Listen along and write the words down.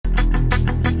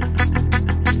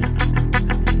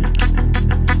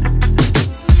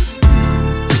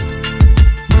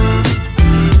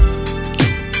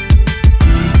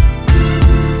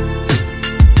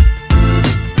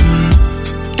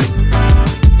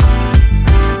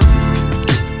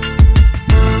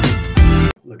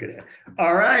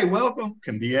All right, welcome.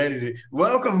 Can be edited.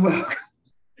 Welcome.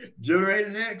 Generator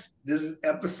Next. This is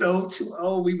episode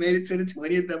 20. We made it to the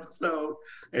 20th episode.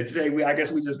 And today I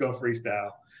guess we just gonna freestyle.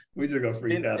 We just gonna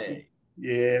freestyle.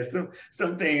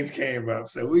 Some things came up.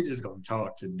 So we just gonna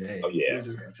talk today. Oh, yeah. We're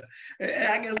just gonna talk. And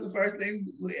I guess the first thing,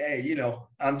 hey,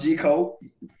 I'm GCope.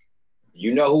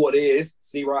 You know who it is,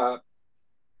 C.Rob.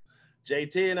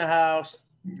 JT in the house.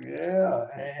 Yeah,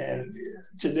 and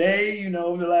today,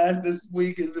 this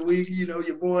week is the week,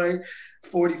 your boy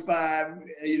 45,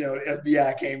 the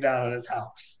FBI came down on his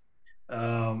house.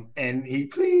 And he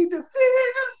pleaded the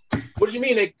FIF. What do you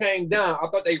mean they came down? I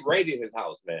thought they raided his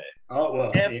house, man. Oh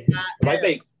well,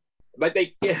 like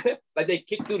they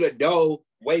kicked through the door,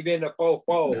 waving the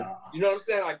fofo. No. You know what I'm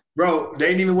saying? Like, bro, they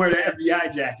didn't even wear the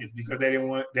FBI jackets because they didn't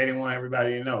want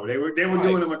everybody to know. They were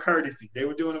doing them a courtesy.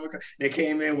 They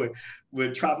came in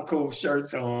with tropical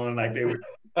shirts on, like they were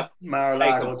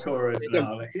Mar-a-Lago tourists and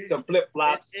all that. Some flip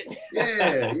flops.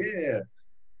 Yeah.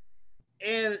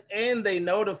 And they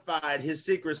notified his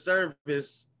Secret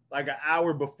Service like an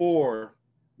hour before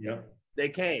they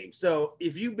came. So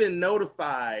if you've been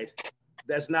notified,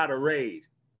 that's not a raid.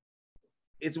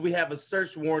 We have a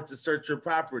search warrant to search your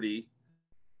property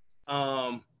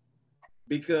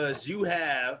because you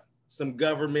have some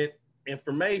government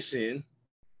information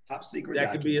top secret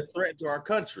that could be a threat to our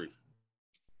country.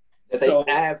 That they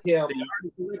asked him. They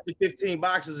already collected 15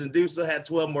 boxes and Dusa had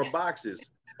 12 more boxes.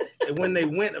 And when they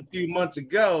went a few months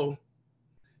ago,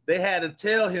 they had to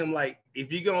tell him, like,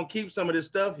 if you're going to keep some of this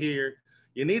stuff here,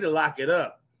 you need to lock it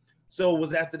up. So it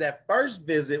was after that first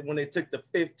visit when they took the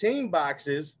 15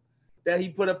 boxes that he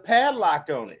put a padlock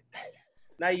on it.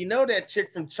 Now, that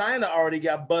chick from China already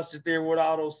got busted there with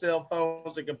all those cell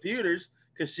phones and computers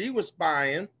because she was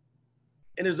spying.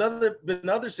 And there's been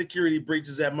other security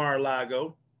breaches at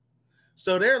Mar-a-Lago.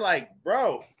 So they're like,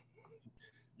 bro,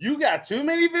 you got too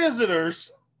many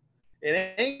visitors.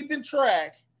 It ain't been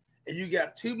tracked. And you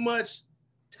got too much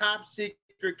top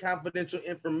secret confidential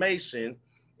information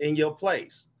in your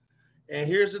place. And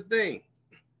here's the thing.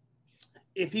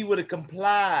 If he would have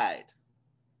complied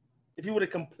with the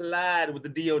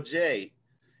DOJ,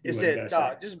 it said,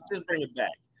 dog, just bring it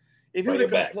back. If he would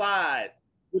have complied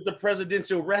with the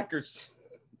presidential records,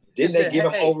 didn't they give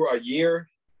him over a year?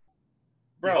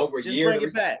 Bro, over a just year bring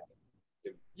it back.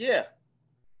 Yeah.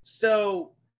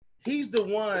 So he's the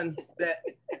one that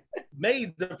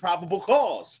made the probable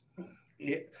cause.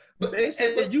 Yeah. But they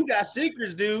said that you got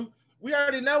secrets, dude. We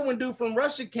already know when dude from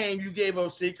Russia came, you gave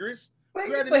up secrets.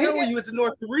 We already know when you went to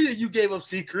North Korea, you gave up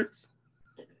secrets.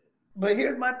 But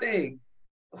here's my thing.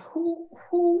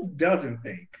 Who doesn't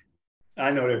think? I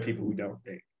know there are people who don't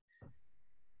think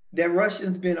that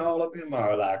Russians been all up in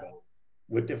Mar-a-Lago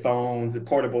with their phones and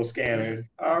portable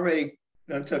scanners. Already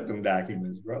done took them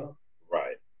documents, bro.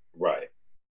 Right.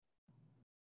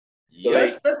 So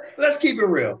let's keep it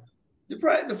real. The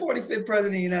 45th president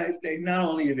of the United States not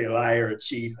only is a liar, a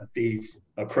cheat, a thief,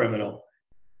 a criminal,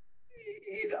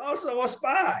 he's also a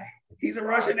spy. He's a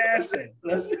Russian asset.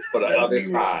 For the other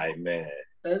side, man.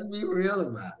 Let's be real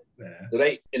about it, man. So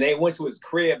they went to his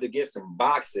crib to get some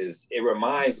boxes. It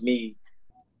reminds me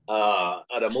of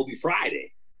the movie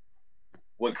Friday,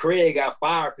 when Craig got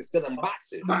fired for stealing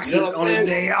boxes. On his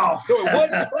day off. So it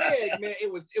wasn't Craig, man.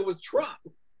 It was Trump.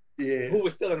 Yeah. Who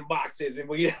was stealing boxes, and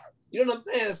you know what I'm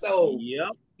saying? So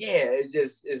it's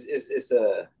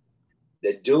the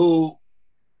dude.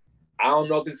 I don't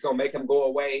know if it's gonna make him go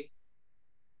away,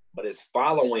 but it's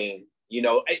following.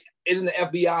 Isn't the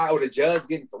FBI or the judge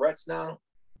getting threats now?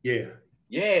 Yeah,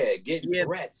 getting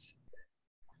threats.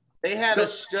 They had to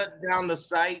shut down the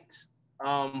site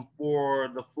for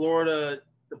the Florida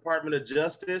Department of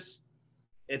Justice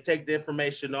and take the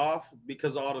information off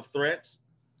because of all the threats,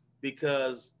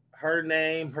 because her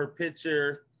name, her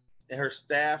picture, and her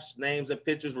staff's names and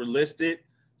pictures were listed.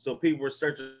 So people were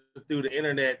searching through the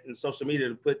internet and social media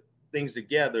to put things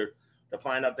together to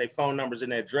find out their phone numbers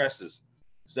and addresses.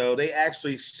 So they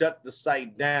actually shut the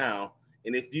site down.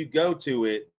 And if you go to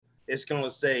it, it's going to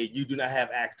say you do not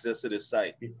have access to this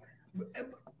site.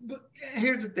 But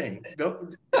here's the thing.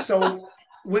 So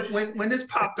when this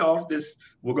popped off,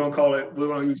 we're going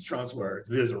to use Trump's words,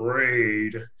 this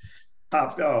raid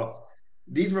popped off.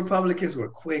 These Republicans were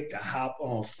quick to hop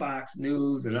on Fox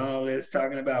News and all this,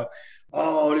 talking about,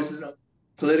 this is a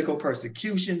political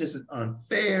persecution. This is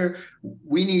unfair.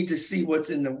 We need to see what's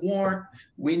in the warrant.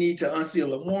 We need to unseal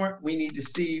the warrant. We need to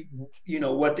see,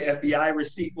 what the FBI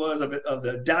receipt was of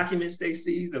the documents they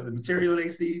seized, of the material they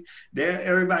seized.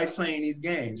 Everybody's playing these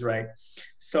games, right?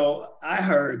 So I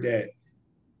heard that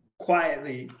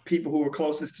quietly, people who were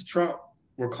closest to Trump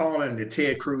were calling the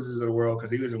Ted Cruzes of the world,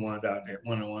 because he was one of the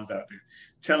ones out there,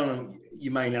 telling them you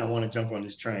might not want to jump on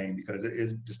this train because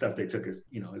the stuff they took is,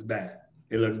 is bad.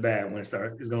 It looks bad when it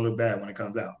starts. It's going to look bad when it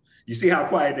comes out. You see how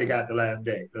quiet they got the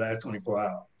last 24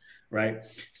 hours, right?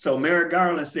 So Merrick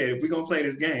Garland said, if we're going to play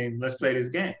this game, let's play this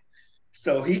game.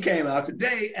 So he came out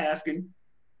today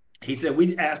he said,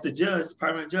 we asked the judge,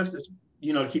 Department of Justice,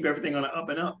 to keep everything on the up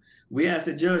and up. We asked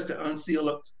the judge to unseal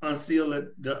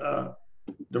the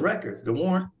records, the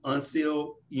warrant,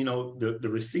 unseal, the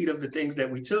receipt of the things that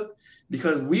we took,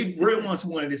 because we're the ones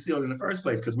who wanted it sealed in the first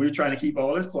place, because we were trying to keep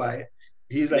all this quiet.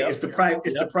 He's like, it's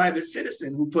the private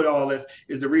citizen who put all this,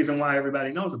 is the reason why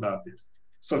everybody knows about this.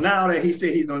 So now that he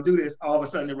said he's going to do this, all of a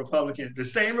sudden the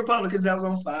same Republicans that was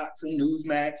on Fox and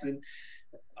Newsmax and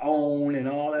OWN and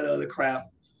all that other crap,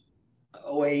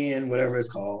 OAN, whatever it's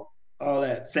called, all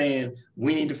that, saying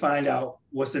we need to find out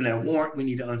what's in that warrant. We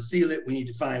need to unseal it. We need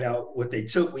to find out what they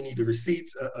took. We need the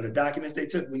receipts of the documents they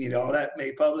took. We need all that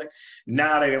made public.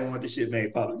 Now they don't want the shit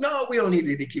made public. No, we don't need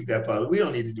to keep that public. We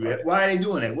don't need to do that. Why are they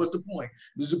doing that? What's the point?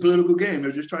 This is a political game.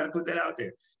 They're just trying to put that out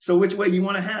there. So which way you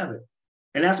want to have it?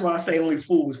 And that's why I say only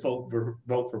fools vote for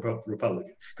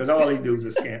Republicans, because all they do is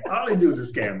a scam. All they do is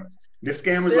a scammers. The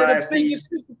scammers, lies, thieves,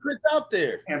 hypocrites out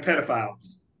there, and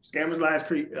pedophiles. Scammers, lies,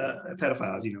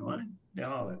 pedophiles. They're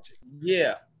all that shit.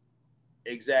 Yeah,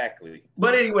 exactly.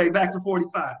 But anyway, back to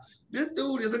 45. This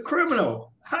dude is a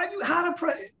criminal.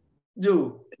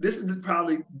 Dude, this is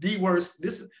probably the worst.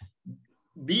 This is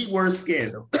the worst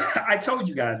scandal. I told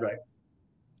you guys, right,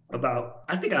 about,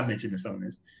 I think I mentioned this on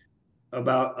this,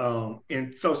 about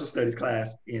in social studies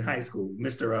class in high school,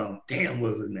 Mr. Damn,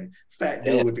 what was his name? Fat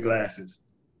dude with the glasses.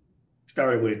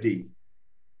 Started with a D. It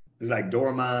was like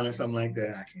Dorman or something like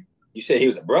that. I can't. You said he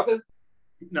was a brother?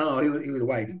 No, he was a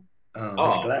white dude.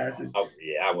 Glasses. Oh,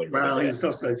 yeah, I wouldn't. Brown, he was a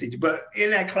social studies teacher. But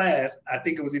in that class, I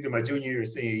think it was either my junior year or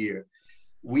senior year,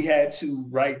 we had to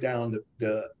write down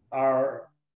our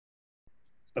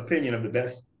opinion of the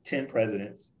best 10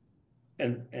 presidents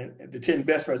and the 10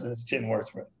 best presidents, 10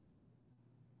 worst presidents.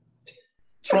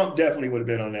 Trump definitely would have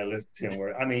been on that list of 10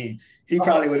 worst. I mean, he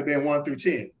probably would have been 1 through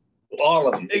 10. All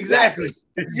of them. Exactly.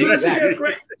 Ulysses S.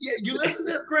 Grant. Yeah, Ulysses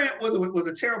S. Grant was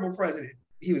a terrible president.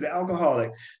 He was an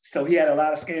alcoholic. So he had a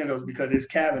lot of scandals because his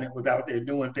cabinet was out there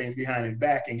doing things behind his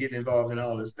back and getting involved in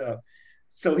all this stuff.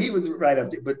 So he was right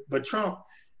up there. But Trump,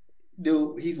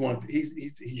 dude, he's 1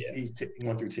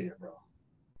 through 10, bro.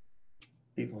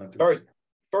 He's 1 through 10.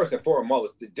 First and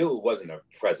foremost, the dude wasn't a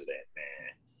president,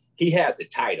 man. He had the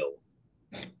title.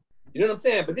 You know what I'm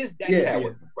saying? But this guy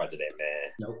wasn't a president,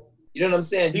 man. Nope. You know what I'm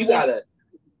saying? You gotta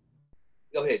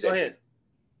go ahead. Go ahead.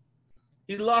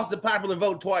 He lost the popular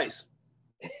vote twice.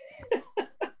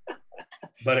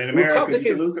 But in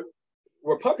America,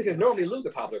 Republicans normally lose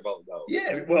the popular vote, though.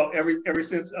 Yeah, well, ever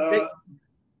since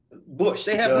Bush,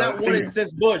 they have not won it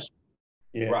since Bush.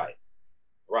 Yeah,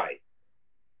 right.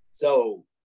 So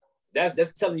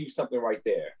that's telling you something right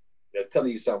there. That's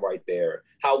telling you something right there.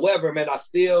 However, man,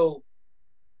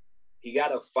 he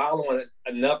got a following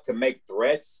enough to make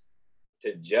threats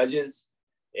to judges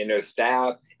and their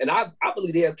staff. And I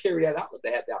believe they'll carry that out if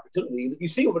they have the opportunity. You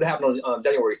see what would happen on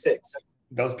January 6th.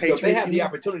 Those Patriots. So if they have the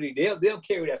opportunity, they'll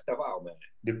carry that stuff out, man.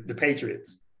 The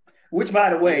Patriots. Which, by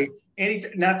the way,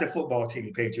 not the football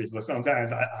team Patriots, but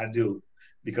sometimes I do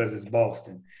because it's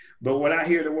Boston. But when I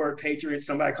hear the word Patriots,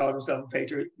 somebody calls himself a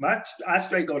Patriot, I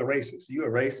straight go to racist.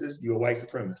 You're a racist, you're a white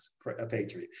supremacist, a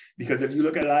Patriot. Because if you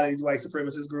look at a lot of these white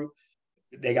supremacist groups,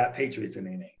 they got Patriots in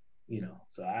their name,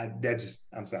 So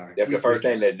I'm sorry. That's the first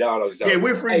thing that dawned on you. Yeah,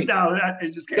 we're freestyling.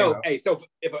 It just came out. So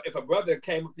if a brother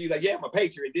came up to you like, yeah, I'm a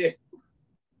Patriot, then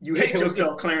you hate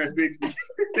yourself, Clarence Bixby.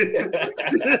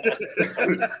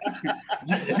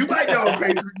 you might know a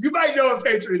Patriot. You might know a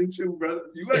Patriot too, brother.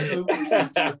 You might know a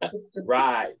Patriot too.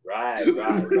 Right, man.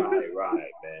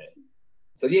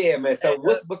 So yeah, man. So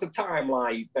what's the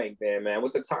timeline you think, man?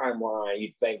 What's the timeline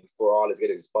you think before all this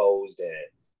gets exposed? And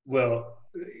well,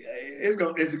 it's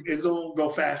gonna go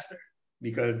faster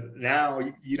because now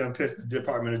you done pissed the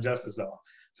Department of Justice off.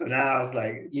 So now it's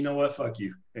like, you know what, fuck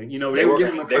you. And they were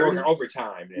giving him a courtesy. They were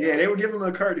overtime. Yeah, they were giving him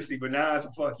a courtesy, but now it's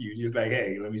a fuck you. Just like,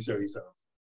 hey, let me show you something.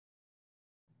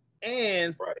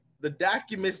 And the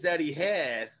documents that he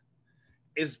had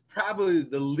is probably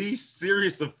the least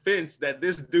serious offense that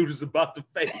this dude is about to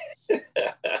face.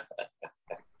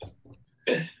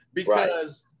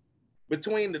 Because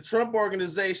between the Trump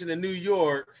organization in New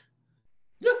York,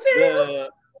 the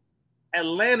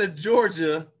Atlanta,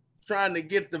 Georgia, trying to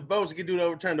get the votes, to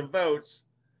overturn the votes,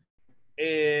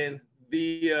 and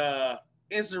the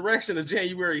insurrection of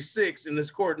January 6th in this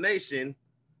coordination,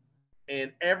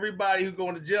 and everybody who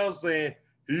going to jail saying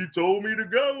He told me to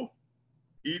go.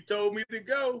 He told me to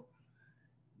go.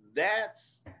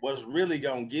 That's what's really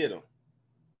gonna get him.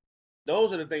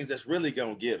 Those are the things that's really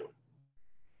gonna get him.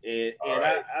 And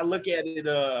right. I look at it.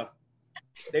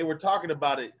 They were talking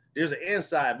about it. There's an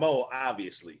inside mole,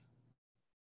 obviously,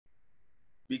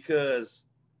 because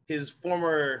his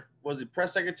former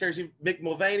press secretary Mick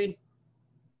Mulvaney.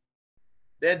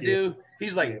 That dude,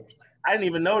 he's like, I didn't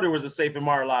even know there was a safe in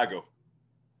Mar-a-Lago.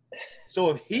 So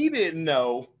if he didn't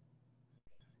know,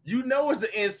 you know it's an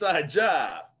inside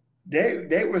job.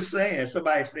 They were saying,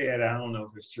 somebody said, I don't know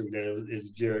if it's true, that it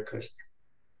was Jared Kushner.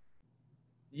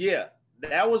 Yeah,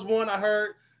 that was one I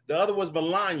heard. The other was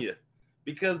Melania,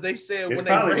 because they said it's when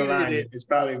they raided Melania. it, it's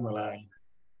probably Melania.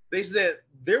 They said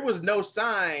there was no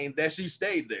sign that she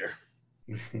stayed there.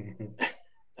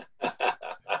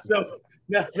 So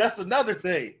now that's another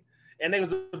thing. And they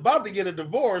was about to get a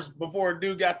divorce before a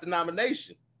dude got the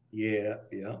nomination. Yeah.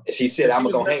 And she said, I'm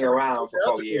going to hang around for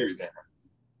 4 years now.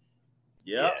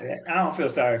 Yeah. I don't feel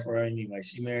sorry for her anyway.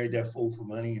 She married that fool for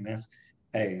money, and that's,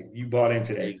 hey, you bought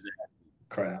into that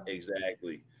crap.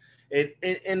 Exactly.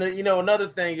 And you know, another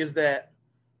thing is that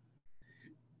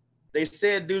they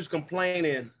said dude's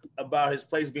complaining about his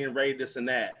place being raided, this and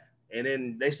that. And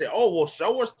then they say, oh, well,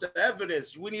 show us the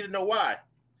evidence. We need to know why.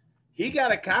 He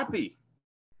got a copy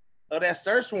of that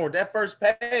search warrant, that first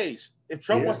page. If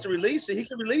Trump wants to release it, he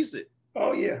can release it.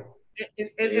 Oh, yeah. And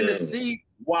to see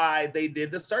why they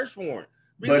did the search warrant.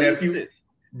 But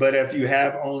if you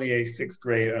have only a 6th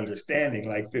grade understanding,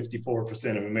 like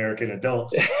 54% of American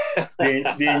adults,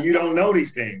 then you don't know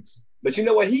these things. But you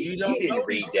know what? He didn't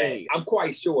read that. I'm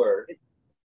quite sure.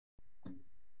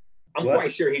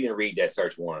 Quite sure he didn't read that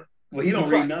search warrant. Well, he don't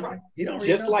read nothing. He don't read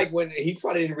just nothing. Like when he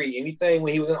probably didn't read anything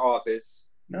when he was in office.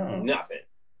 No. Nothing.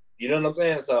 You know what I'm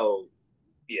saying? So,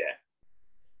 yeah.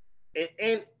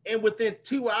 And within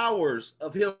 2 hours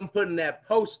of him putting that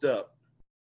post up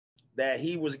that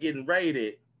he was getting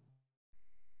raided,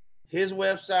 his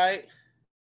website,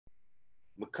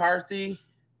 McCarthy,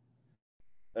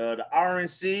 the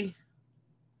RNC,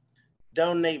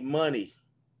 donate money.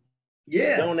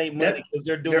 Yeah. Donate money because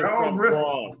they're all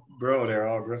wrong. Bro, they're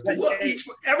all grifters. Well,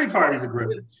 every party's a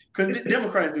grifter. Because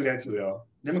Democrats do that too, though.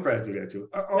 Democrats do that too.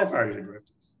 All parties are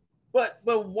grifters.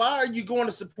 But why are you going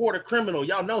to support a criminal?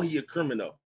 Y'all know he a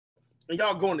criminal. And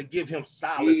y'all going to give him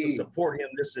solace and support him,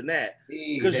 this and that.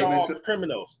 Because y'all all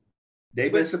criminals.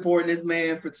 They've been supporting this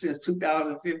man since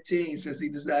 2015, since he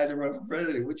decided to run for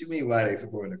president. What you mean, why they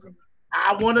supporting the criminal?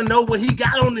 I want to know what he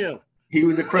got on them. He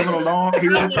was a criminal long.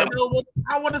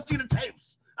 I want to see the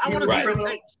tapes.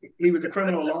 He was a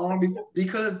criminal long before,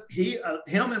 because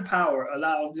him in power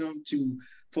allows them to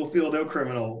fulfill their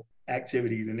criminal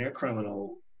activities and their grifts.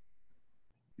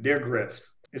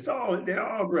 They're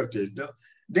all grifters.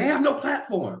 They have no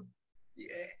platform.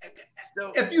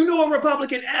 If you know a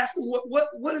Republican, ask them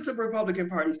what does the Republican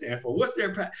Party stand for? What's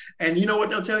their and you know what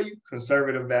they'll tell you?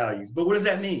 Conservative values. But what does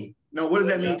that mean? No, what does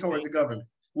that mean towards the government?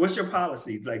 What's your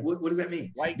policy? Like, what does that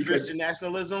mean? White Christian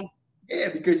nationalism? Yeah,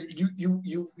 because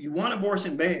you want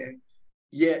abortion banned,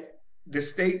 yet the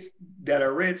states that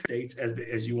are red states,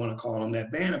 as you want to call them,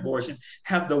 that ban abortion,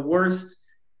 have the worst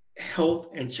health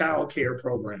and child care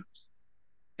programs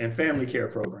and family care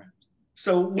programs.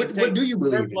 So what do you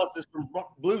believe in? Surpluses from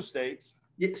blue states.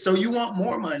 Yeah, so you want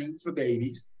more money for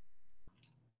babies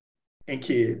and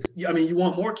kids. I mean, you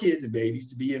want more kids and babies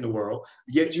to be in the world,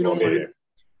 yet you don't want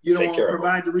to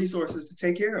provide the resources to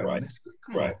take care of them.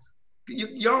 Come on.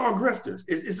 You're all grifters.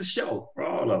 It's a show for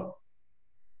all of them.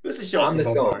 It's a show. I'm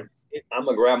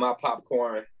gonna grab my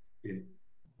popcorn and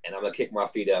I'm gonna kick my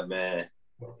feet up, man.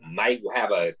 Might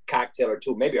have a cocktail or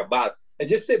two, maybe and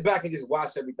just sit back and just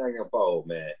watch everything unfold,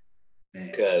 man.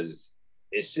 Because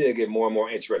it should get more and more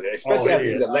interesting, especially as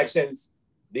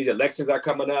these elections are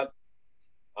coming up.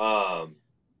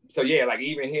 So yeah, like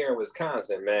even here in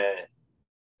Wisconsin, man,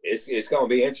 it's gonna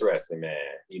be interesting, man.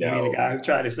 You know, the guy who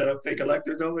tried to set up fake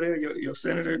electors over there, your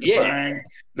senator,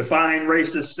 the fine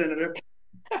racist senator,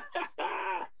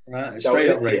 straight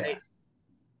up racist.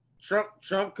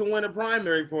 Trump can win a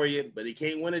primary for you, but he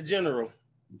can't win a general.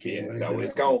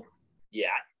 It's going. Yeah.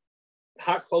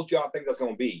 How close y'all think that's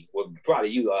gonna be? Well, probably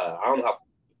you. I don't know how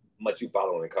much you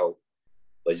follow in the code,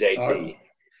 but JT.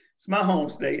 It's my home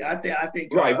state. I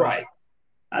think. Right.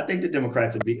 I think the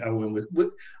Democrats will win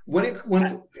with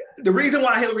when the reason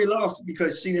why Hillary lost is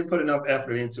because she didn't put enough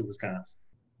effort into Wisconsin.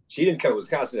 She didn't cover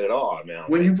Wisconsin at all, man.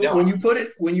 When you put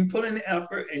in the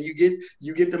effort and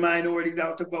you get the minorities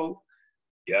out to vote.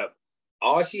 Yep.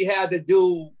 All she had to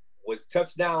do was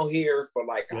touch down here for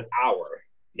like an hour,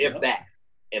 if that,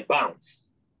 and bounce.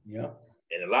 Yep.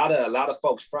 And a lot of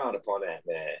folks frowned upon that,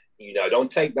 man. You know,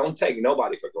 don't take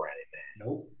nobody for granted, man.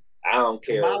 Nope. I don't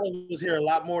care. Kamala was here a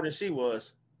lot more than she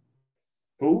was.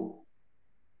 Who?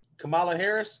 Kamala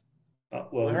Harris.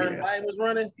 Well, when her and Biden was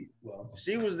running,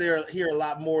 she was here a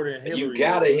lot more than Hillary. You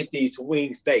gotta hit these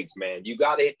swing states, man. You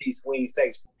gotta hit these swing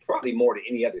states probably more than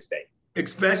any other state.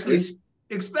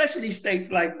 Especially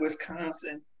states like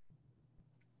Wisconsin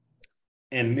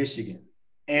and Michigan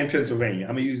and Pennsylvania.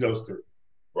 I'm gonna use those three.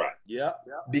 Right. Yeah.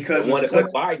 Because the one that put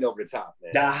Biden over the top,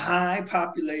 man. The high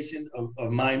population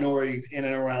of minorities in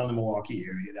and around the Milwaukee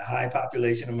area, the high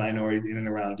population of minorities in and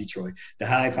around Detroit, the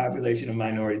high population of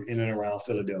minorities in and around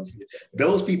Philadelphia.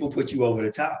 Those people put you over the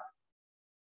top.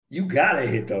 You gotta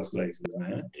hit those places,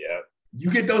 man. Yeah. You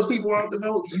get those people off the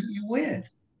vote, you win.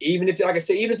 Even if, like I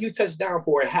said, even if you touch down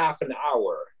for a half an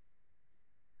hour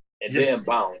and then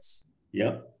bounce.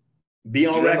 Yep. Be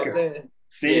on record.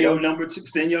 Send your number two.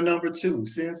 Send your number two.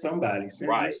 Send somebody. Send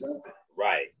something.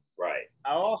 Right.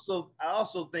 I also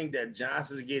think that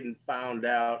Johnson's getting found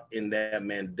out and that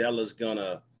Mandela's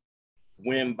gonna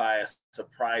win by a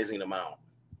surprising amount.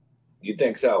 You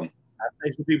think so? I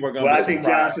think some people are gonna. Well, I think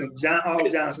all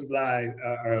Johnson's lies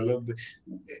are a little bit.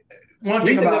 One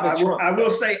thing about I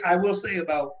will say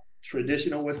about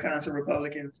traditional Wisconsin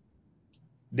Republicans,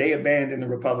 they abandoned the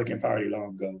Republican Party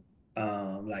long ago.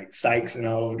 Like Sykes and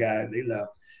all those guys, they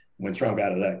left when Trump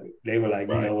got elected. They were like,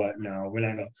 you know what? No, we're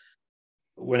not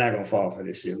gonna fall for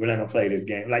this shit. We're not gonna play this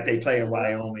game like they play in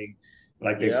Wyoming,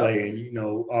 like they play in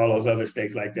all those other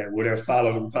states like that, where they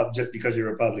follow the Republic just because you're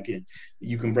a Republican,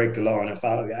 you can break the law and then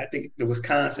follow it. I think the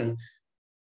Wisconsin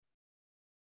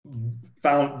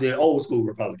found the old school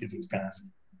Republicans in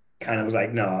Wisconsin kind of was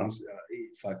like, no,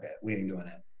 fuck that, we ain't doing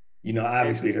that.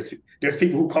 Obviously there's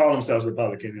people who call themselves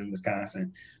Republican in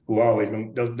Wisconsin who are always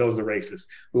going to, those are racists,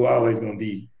 who are always going to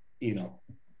be,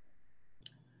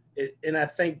 And I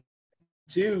think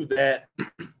too that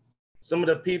some of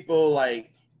the people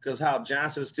because how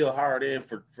Johnson is still hard in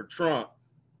for Trump,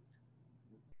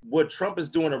 what Trump is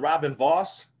doing to Robin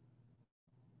Vos,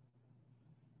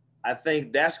 I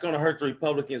think that's going to hurt the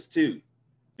Republicans too,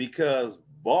 because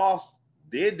Vos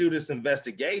did do this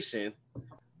investigation,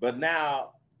 but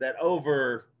now that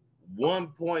over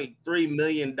 $1.3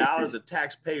 million of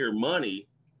taxpayer money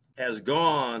has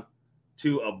gone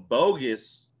to a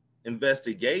bogus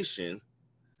investigation.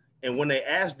 And when they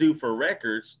asked dude for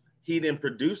records, he didn't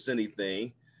produce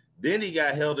anything. Then he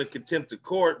got held in contempt of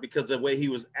court because of the way he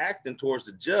was acting towards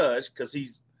the judge, because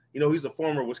he's a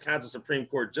former Wisconsin Supreme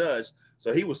Court judge.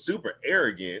 So he was super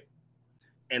arrogant.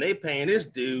 And they paying this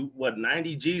dude,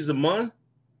 90 G's a month?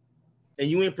 And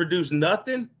you ain't produced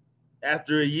nothing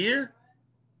after a year?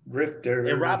 Grifter.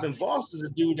 And Robin Vos is a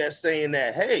dude that's saying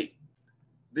that, hey,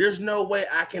 there's no way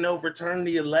I can overturn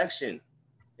the election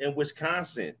in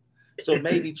Wisconsin. So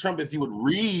maybe Trump, if you would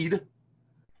read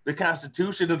the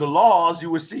Constitution and the laws,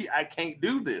 you would see I can't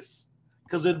do this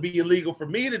because it'd be illegal for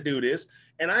me to do this.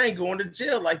 And I ain't going to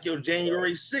jail like your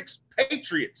January 6th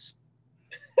patriots.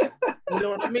 You know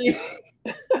what I mean?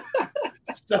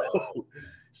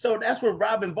 So that's where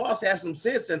Robin Vos has some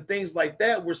sense, and things like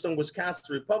that, where some Wisconsin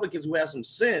Republicans who have some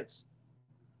sense,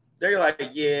 they're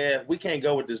like, yeah, we can't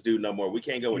go with this dude no more. We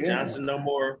can't go with Johnson no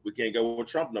more. We can't go with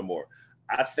Trump no more.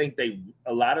 I think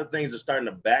a lot of things are starting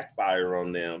to backfire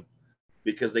on them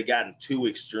because they gotten too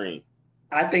extreme.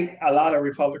 I think a lot of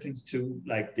Republicans too,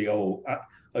 like the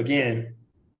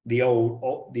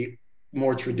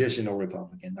more traditional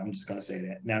Republicans. I'm just gonna say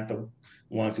that, not the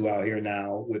ones who out here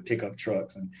now with pickup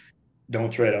trucks and don't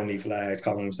tread on me flags,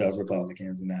 calling themselves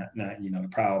Republicans, and not the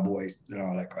Proud Boys and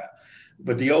all that crap.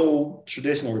 But the old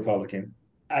traditional Republicans,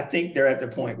 I think they're at the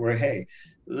point where, hey,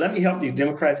 let me help these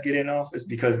Democrats get in office,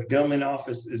 because them in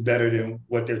office is better than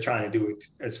what they're trying to do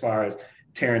as far as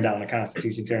tearing down the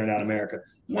Constitution, tearing down America.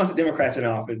 Once the Democrats in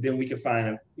office, then we can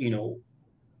find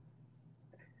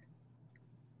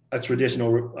a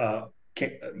traditional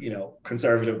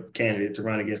conservative candidate to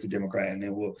run against the Democrat, and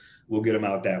then we'll get them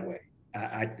out that way.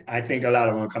 I think a lot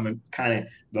of them are coming kind of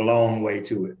the long way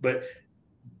to it. But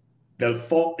the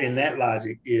fault in that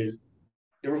logic is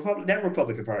that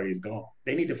Republican Party is gone.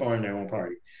 They need to form their own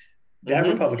party. That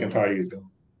Republican Party is gone.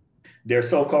 Their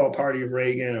so-called party of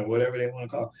Reagan or whatever they want to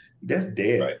call it, that's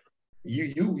dead. Right.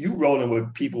 You rolling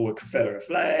with people with Confederate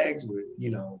flags, with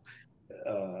the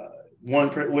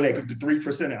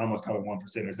 3%. I almost call it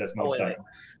 1%ers. That's motorcycle.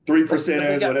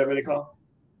 3%ers, whatever they call.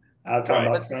 I'll talk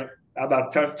about some. I'm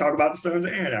about to talk about the Sons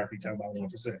of Anarchy, talking about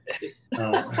 1%.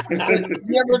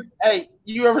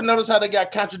 You ever notice how they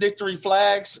got contradictory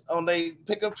flags on their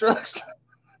pickup trucks?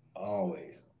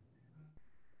 Always.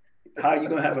 How are you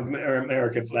gonna have an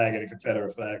American flag and a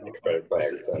Confederate flag?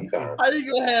 How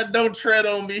you gonna have "Don't tread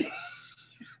on me"?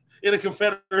 in a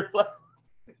Confederate flag.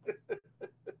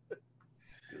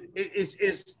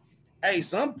 It's hey,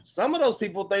 some of those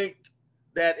people think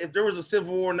that if there was a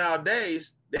civil war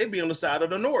nowadays, they'd be on the side of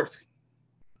the North.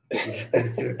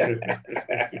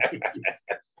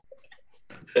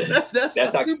 That's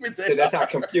how stupid they are. That's how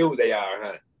confused they are,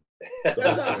 huh?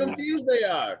 That's how confused they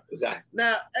are. Exactly.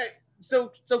 Now, hey,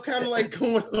 so kind of like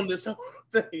going on this whole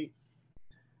thing.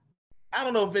 I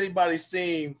don't know if anybody's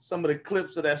seen some of the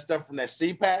clips of that stuff from that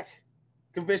CPAC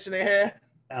convention they had.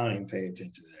 I don't even pay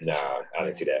attention to that. No, I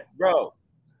didn't see that. Bro.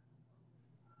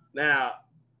 Now,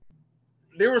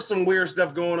 there was some weird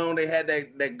stuff going on. They had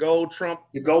that gold Trump.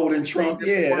 The golden Trump,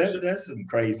 yeah, that's some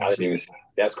crazy shit.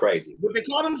 That's crazy. But they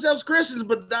call themselves Christians,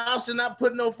 but thou shalt not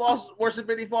put no worship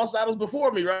any false idols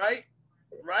before me, right?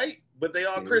 Right? But they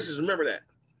are Christians, remember that.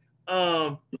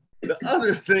 The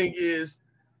other thing is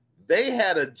they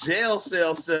had a jail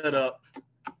cell set up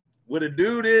with a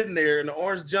dude in there in an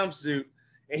orange jumpsuit,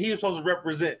 and he was supposed to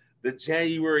represent the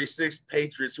January 6th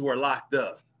patriots who are locked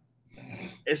up.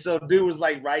 And so dude was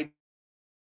like, right.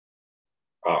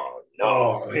 Oh,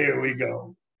 no. Oh, here we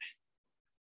go.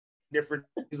 Different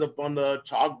things up on the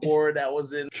chalkboard that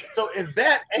was in. So if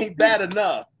that ain't bad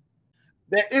enough,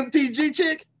 that MTG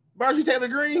chick, Marjorie Taylor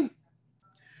Greene,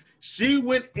 she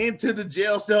went into the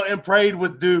jail cell and prayed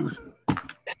with dude.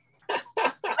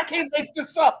 I can't make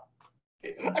this up.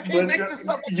 You're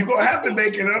gonna have to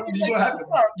make it up.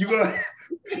 You're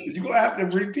gonna have to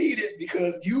repeat it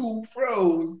because you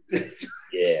froze.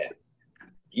 Yeah,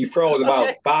 you froze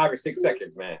about 5 or 6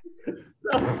 seconds, man.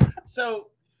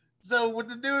 So with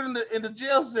the dude in the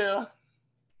jail cell,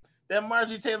 that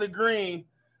Marjorie Taylor Greene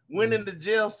went in the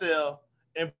jail cell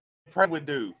and prayed with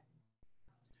dude.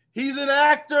 He's an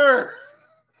actor.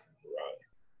 Right.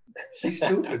 She's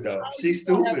stupid though. She's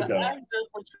stupid though.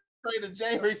 The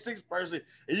January 6th person,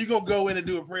 and you gonna go in and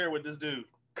do a prayer with this dude?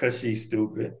 Cause she's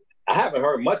stupid. I haven't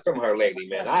heard much from her lately,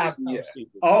 man.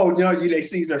 Oh no, they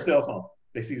seized her cell phone.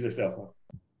 They seized her cell phone.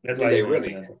 That's why they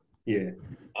really. Yeah.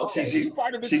 Okay, she's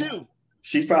part of it too.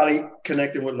 She's probably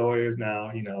connecting with lawyers now,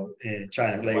 and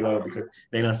trying to lay low because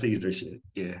they done seized her shit.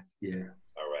 Yeah.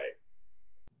 All right.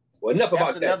 Well, enough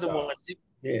about that. Another one.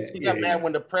 She got mad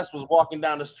when the press was walking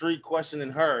down the street questioning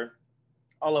her,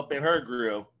 all up in her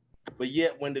grill. But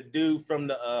yet, when the dude from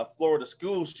the Florida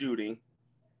school shooting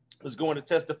was going to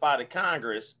testify to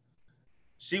Congress,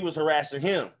 she was harassing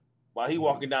him while he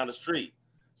walking down the street.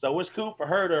 So it's cool for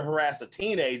her to harass a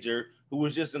teenager who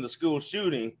was just in the school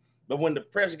shooting. But when the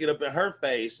press get up in her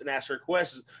face and ask her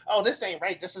questions, oh, this ain't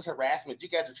right. This is harassment. You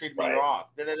guys are treating me wrong.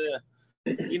 That's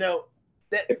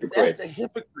the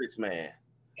hypocrites, man.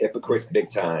 Hypocrites big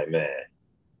time, man.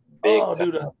 Big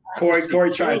time. Dude,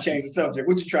 Corey trying to change the subject.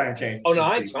 What you trying to change? Oh, no,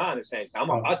 I ain't trying to change it. I'm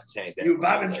about to change that. You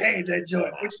about to change that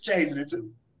joint. What you changing it to?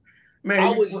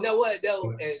 Man, you know what,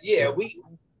 though? And yeah, we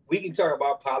can talk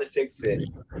about politics and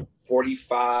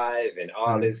 45 and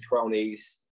all this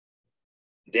cronies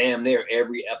damn near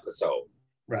every episode.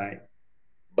 Right.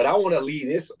 But I want to leave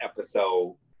this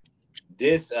episode,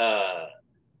 this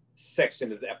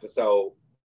section of this episode,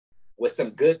 with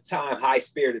some good time,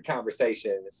 high-spirited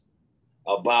conversations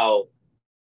about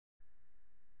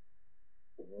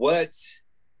what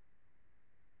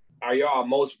are y'all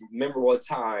most memorable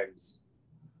times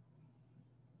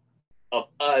of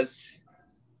us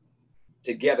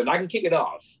together. And I can kick it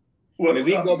off. Well,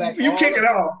 we can go back. You kick it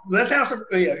off. Let's have some.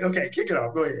 Yeah, okay, kick it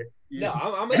off. Go ahead. Yeah. No,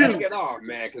 I'm gonna kick it off,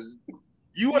 man, because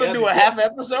you want to do a half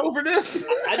episode for this?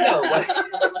 I know. But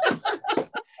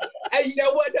hey, you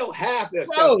know what? No, half the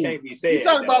stuff can't be said. You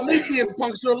talk about me being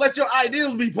punctual. Let your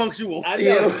ideals be punctual. I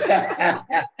know.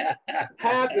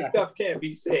 Half the stuff can't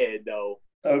be said though.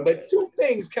 Okay. But two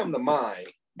things come to mind.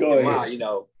 Go ahead.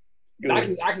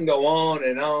 I can go on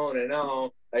and on and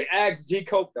on. Like ask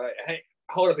GCope to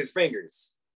hold up his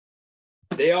fingers.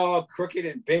 They all crooked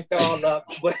and bent all up.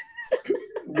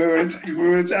 Remember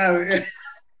the time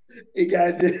it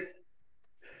got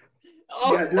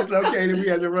dislocated. We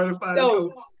had to run and find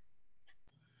it.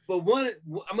 But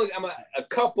I'm a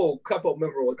couple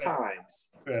memorable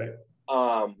times. Right.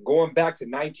 Going back to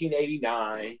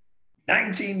 1989.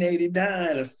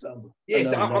 1989 or something. Yeah,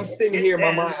 so I'm sitting here.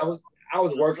 My mind, I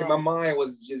was working. My mind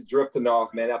was just drifting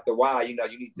off, man. After a while, you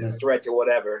need to stretch or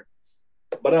whatever.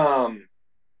 But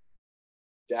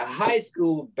the high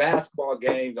school basketball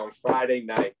games on Friday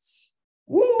nights.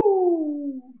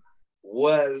 Woo!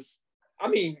 We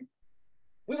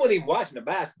weren't even watching the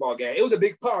basketball game. It was a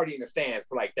big party in the stands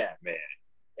like that, man.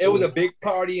 It was a big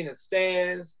party in the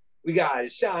stands. We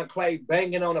got Sean Clay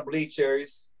banging on the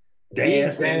bleachers.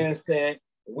 Dancing.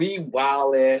 We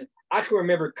wilding. I can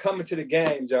remember coming to the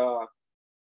games, y'all,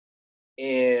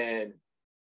 and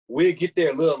we'd get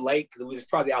there a little late because we was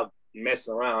probably out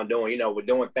messing around doing, we're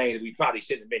doing things we probably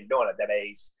shouldn't have been doing at that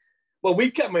age. But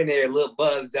we come in there a little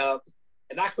buzzed up.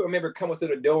 And I can remember coming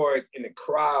through the doors and the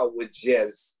crowd would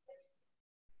just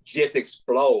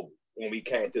explode when we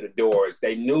came through the doors.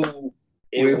 They knew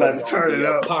we were about to turn it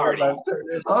up. Party.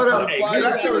 Hold on. Hey, can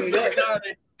I tell a story?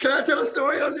 Can I tell a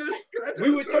story on this?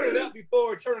 We were turning up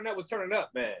before turning up was turning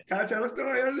up, man. Can I tell a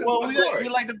story on this? Well, we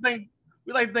like to think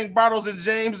Bartles and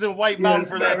James and White Mountain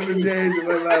for that. Bartles and James and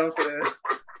White Mountain for that.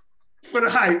 For the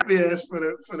hype, yes, for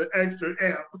the extra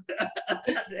amp.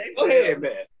 Go ahead,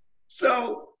 man.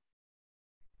 So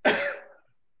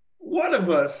one of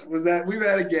us we were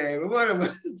at a game, and one of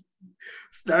us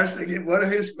starts singing one of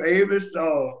his favorite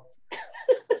songs.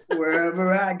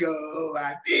 Wherever I go,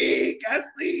 I think I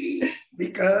see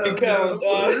because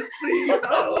sleep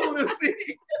over me.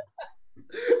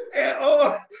 And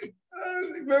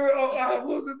remember, what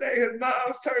was his name? His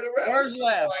mom's turned around. Bird's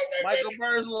laugh. Michael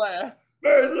Bird's laugh.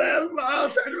 Bird's laugh.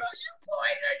 Mom turned around. You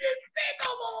boys are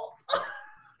despicable.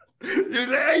 You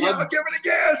say, hey, y'all, give me the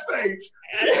gas face.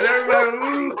 And everybody,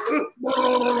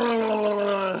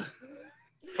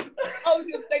 I was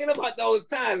just thinking about those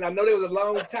times. I know there was a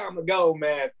long time ago,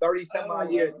 man,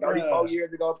 30-some-odd years, 34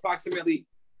 years ago approximately.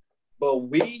 But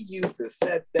we used to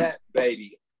set that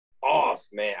baby off,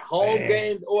 man. Home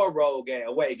games or road game,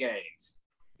 away games.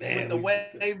 Man,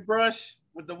 with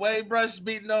the wave brush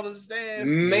beating on the stands.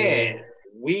 Man,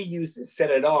 we used to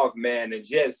set it off, man. And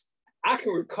I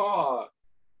can recall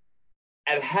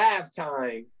at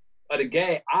halftime of the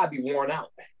game, I'd be worn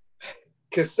out.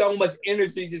 Because so much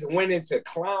energy just went into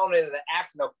clowning and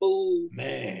acting a fool.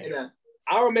 Man. And,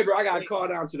 I remember I got called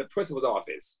down to the principal's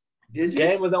office. Did you?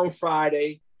 Game was on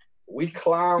Friday. We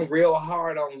clowned real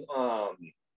hard on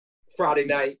Friday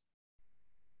night.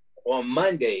 On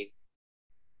Monday,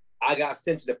 I got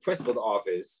sent to the principal's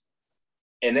office,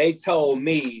 and they told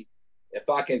me if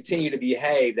I continue to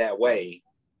behave that way,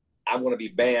 I'm going to be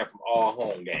banned from all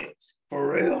home games.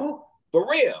 For real? For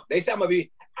real. They said I'm going to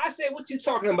be. I said, what you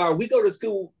talking about? We go to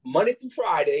school Monday through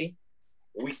Friday.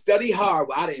 We study hard.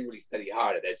 Well, I didn't really study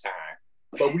hard at that time,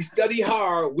 but we study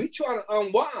hard. We trying to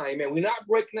unwind, man. We're not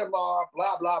breaking the law,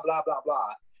 blah, blah, blah, blah,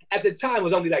 blah. At the time, it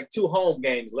was only like 2 home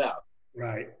games left.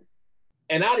 Right.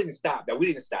 And I didn't stop, though. We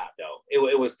didn't stop, though.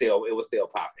 It was still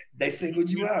popping. They singled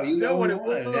you out. You know what it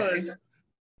was?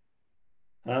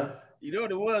 Huh? You know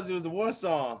what it was? It was the one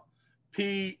song.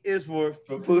 P is for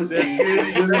pussy.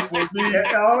 Is for me.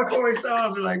 All the Corey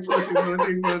songs are like pussy,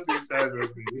 pussy, pussy. Starts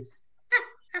with me.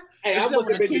 Hey, I must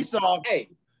have been T-song. Hey,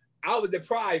 I was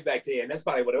deprived back then. That's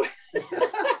probably what it was.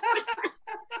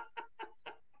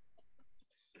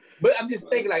 But I'm just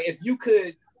thinking, like, if you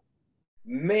could,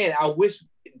 man, I wish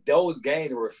those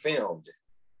games were filmed.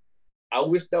 I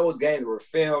wish those games were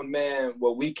filmed, man,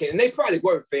 where we can, and they probably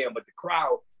were filmed, but the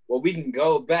crowd, where we can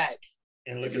go back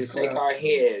and look and just shake our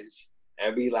heads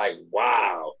and be like,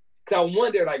 wow. Because I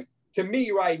wonder, like, to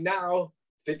me right now,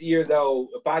 50 years old,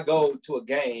 if I go to a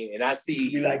game and I see...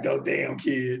 You like those damn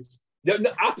kids. No,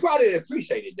 I probably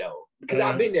appreciate it, though. Because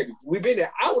I've been there. We've been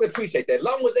there. I would appreciate that. As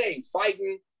long as they ain't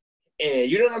fighting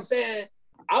and, you know what I'm saying?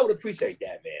 I would appreciate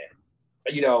that, man.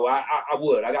 You know, I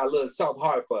would. I got a little soft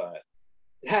heart for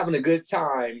having a good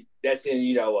time that's in,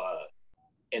 you know,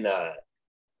 in a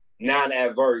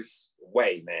non-adverse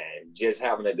way, man. Just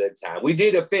having a good time. We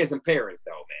did offend some parents,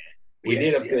 though, man. We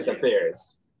did offend some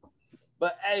parents.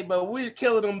 But hey, we was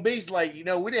killing them beats. Like, you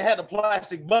know, we didn't have the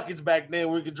plastic buckets back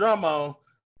then we could drum on.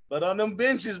 But on them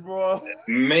benches, bro.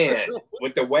 Man,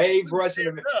 with the wave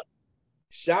brushing.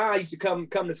 Sean used to come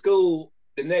to school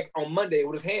on Monday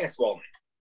with his hands swollen.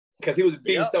 Because he was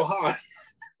beating so hard.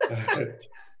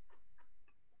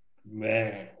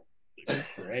 Man.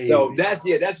 Crazy. So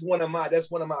that's one of my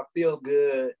feel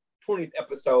good 20th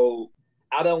episode.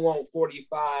 I don't want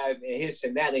 45 and his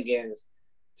shenanigans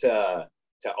to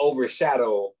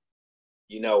overshadow,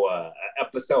 you know, an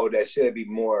episode that should be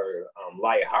more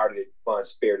lighthearted, fun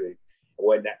spirited,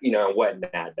 whatnot, you know, and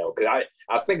whatnot though. Because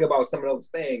I think about some of those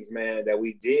things, man, that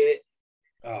we did.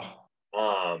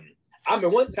 I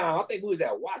mean, one time I think we was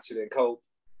at Washington, Cope.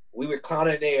 We were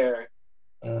clowning there,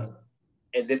 and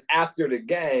then after the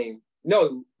game,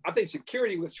 no, I think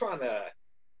security was trying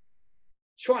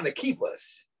to keep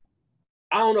us.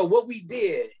 I don't know what we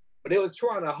did, but they was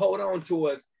trying to hold on to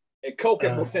us. And Coke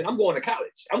kept saying, "I'm going to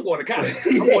college. I'm going to college."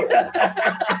 I'm going to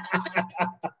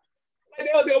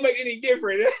Like, they don't make any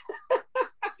difference.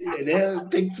 Yeah, they'll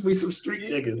think we some street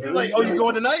niggas. You're like, oh, you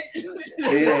going tonight?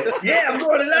 Yeah, I'm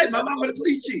going tonight. My mama the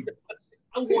police chief.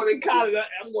 I'm going to college.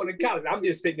 I'm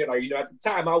just sitting there like, you know, at the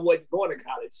time I wasn't going to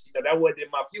college. You know, that wasn't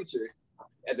in my future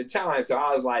at the time. So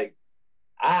I was like,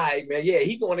 All right, man. Yeah,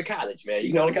 he going to college, man.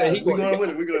 You know what I'm saying? We're going with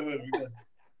it. We're going with it.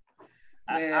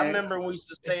 I remember when we used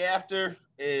to stay after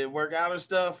and work out and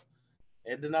stuff,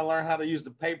 and then I learned how to use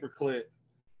the paper clip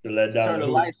to let down turn the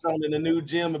lights on in the new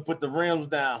gym and put the rims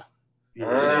down. Yeah.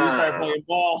 And then we started playing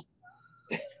ball.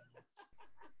 Yeah.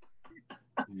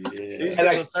 We used to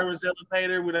get a service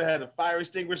elevator. We'd have had a fire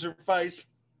extinguisher fights.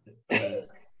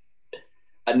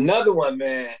 Another one,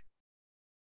 man,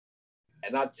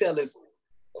 and I tell this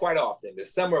quite often, the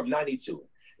summer of 92.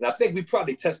 And I think we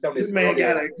probably touched on this. This man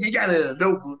got it in a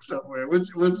notebook somewhere. What's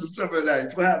the summer of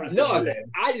 92? What happened to No, summer of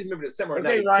I just remember the summer of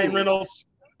 92. Ryan Reynolds.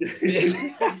 I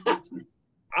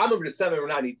remember the summer of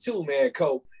 92, man,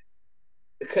 Cope,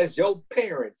 because your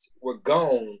parents were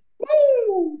gone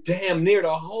damn near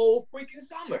the whole freaking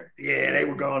summer. Yeah, they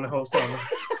were gone the whole summer.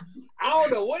 I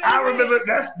don't know what. I remember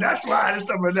that's why the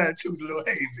summer of 92 was a little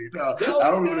hazy. No,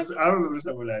 I remember the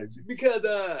summer of 92. Because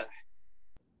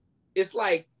it's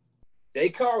like they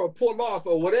car will pull off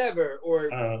or whatever, or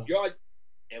y'all,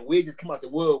 and we just come out the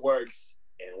woodworks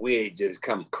and we just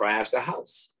come crash the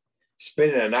house,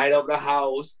 spending the night over the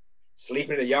house,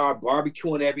 sleeping in the yard,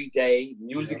 barbecuing every day,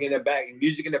 music in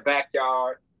the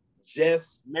backyard,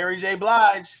 just Mary J.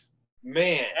 Blige,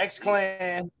 man,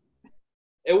 X-Clan.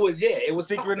 It was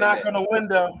secret knock on the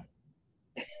window.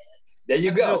 There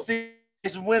you go. There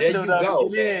you go,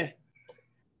 man.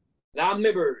 Now I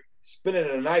remember spending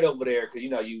the night over there because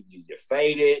you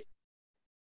faded.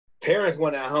 Parents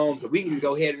went at home, so we can just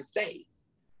go ahead and stay.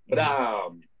 But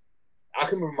I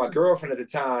can remember my girlfriend at the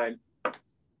time.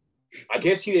 I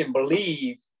guess she didn't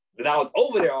believe that I was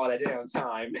over there all that damn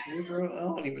time. Girl, I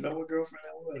don't even know what girlfriend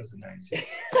that was in 92.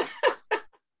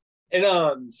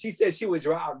 And she said she would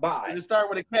drive by. Did it start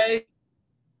with a K?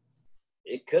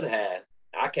 It could have.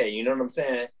 I can't, you know what I'm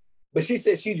saying? But she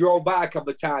said she drove by a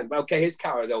couple of times. But okay, his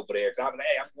car is over there. So I'm like,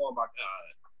 hey, I'm going to my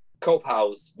Cope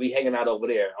house. We hanging out over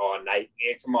there all night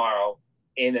and tomorrow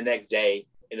and the next day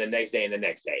and the next day and the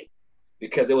next day.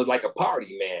 Because it was like a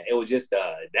party, man. It was just,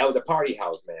 that was a party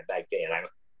house, man, back then.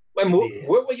 Where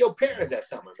were your parents that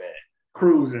summer, man?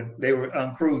 Cruising. They were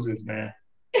on cruises, man.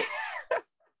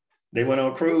 They went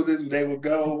on cruises. They would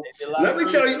go. Let me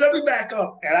back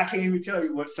up. And I can't even tell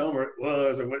you what summer it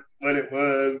was or what it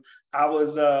was. I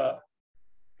was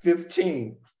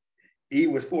 15. E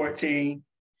was 14.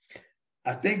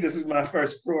 I think this was my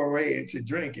first foray into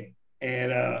drinking.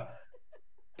 And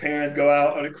parents go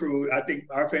out on a cruise. I think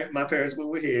my parents went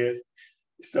with his.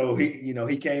 So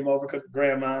he came over because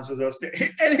grandma's was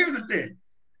upstairs. And here's the thing.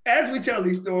 As we tell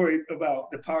these stories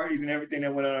about the parties and everything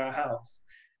that went on in our house,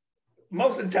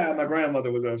 most of the time, my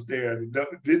grandmother was upstairs and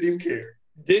didn't even care.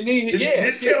 Didn't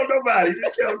tell nobody.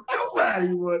 Didn't tell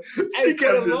nobody what. She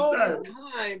kept it time.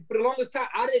 For the longest time,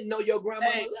 I didn't know your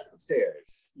grandmother was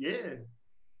upstairs. Yeah.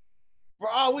 For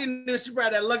all we knew, she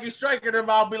brought that Lucky Strike in her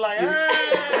mouth, be like, hey!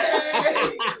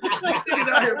 Get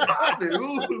out here popping.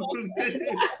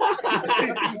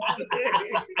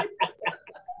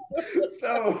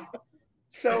 So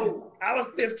I was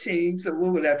 15. So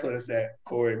what would that put us at,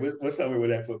 Corey? What summer would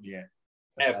that put me at?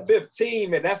 At 15,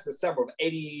 man, that's the summer of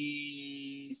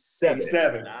 87.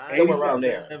 87. Somewhere around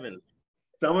there.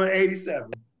 Summer of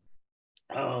 87.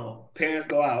 Parents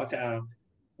go out of town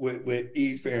with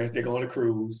E's parents. They go on a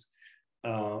cruise.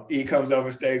 E comes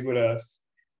over, stays with us.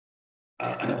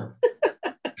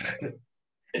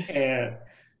 And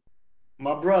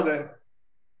my brother,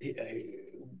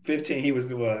 15, he was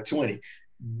 20.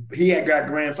 He had got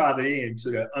grandfathered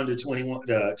into the under 21,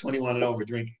 the 21 and over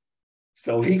drinking.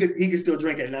 So he could still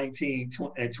drink at 19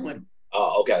 and 20.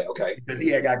 Oh, okay. Because he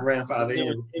had got grandfathered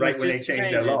in right when they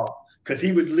changed that law. Because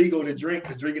he was legal to drink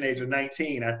because drinking age was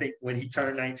 19. I think when he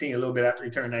turned 19, a little bit after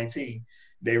he turned 19,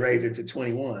 they raised it to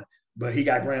 21. But he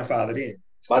got grandfathered in.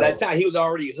 By that time, he was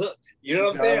already hooked. You know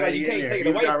what I'm saying? Like you can't take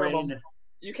it away from him.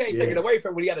 You can't take it away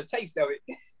from him when he got a taste of it.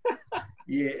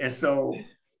 Yeah, and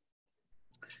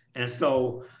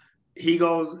so he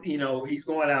goes, he's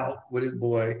going out with his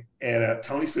boy and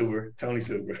Tony Suber.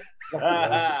 Suber.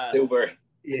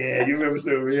 Yeah, you remember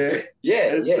Suber, yeah?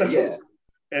 Yeah.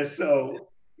 And so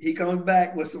he comes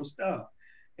back with some stuff.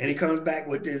 And he comes back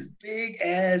with this big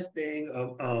ass thing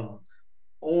of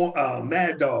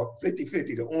Mad Dog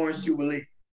 50-50, the Orange Jubilee.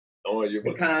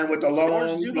 The kind with the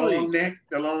long neck,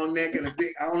 and the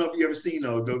big, I don't know if you ever seen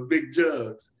those big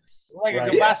jugs. Like a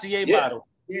Cavassier bottle.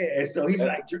 Yeah, and so he's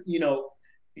like, you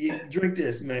drink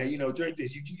this, man. Drink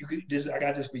this. You could this. I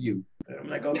got this for you. And I'm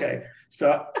like, okay.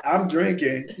 So I'm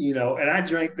drinking, and I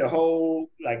drank the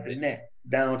whole the neck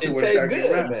down to where it starts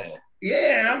getting around. Man.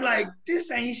 Yeah, and I'm like,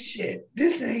 this ain't shit.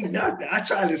 This ain't nothing. I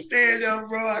tried to stand up,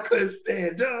 bro. I couldn't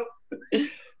stand up.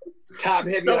 Top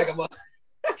heavy like a mother.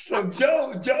 So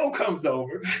Joe comes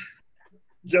over.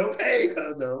 Joe Payne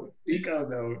comes over. He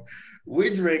comes over.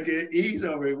 We drinking. He's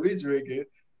over. We drinking.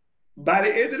 By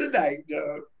the end of the night,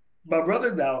 my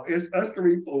brother's out. It's us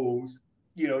three fools.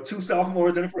 You know, two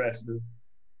sophomores and a freshman.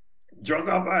 Drunk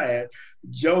off our ass.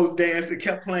 Joe's dancing.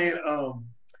 Kept playing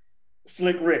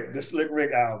Slick Rick, the Slick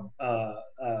Rick album.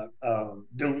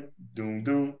 Doom, doom,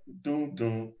 doom, doom,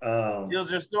 doom.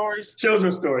 Children's stories.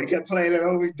 Children's story. He kept playing it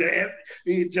over, dancing.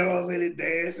 He jump in and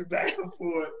dancing back and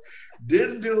forth.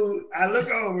 This dude, I look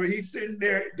over, he's sitting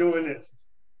there doing this.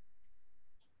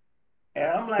 And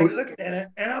I'm like looking at it,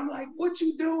 and I'm like, what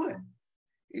you doing?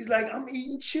 He's like, I'm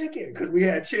eating chicken. Because we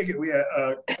had chicken. We had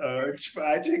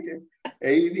fried chicken.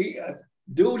 And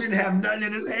dude didn't have nothing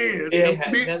in his hands.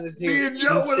 Me and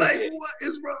Joe were like, what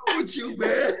is wrong with you,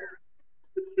 man?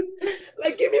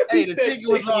 Like, give me a piece of the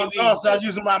chicken was on toss. I was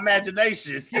using my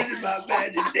imagination. Using my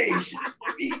imagination.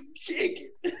 Eating chicken.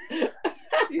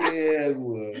 Yeah,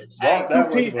 boy. That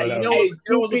was what it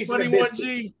was a funny one,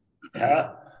 G.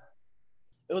 Huh?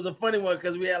 It was a funny one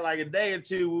because we had like a day or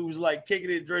two. We was like kicking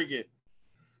it, drinking.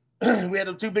 We had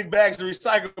them 2 big bags of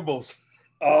recyclables.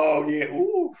 Oh yeah.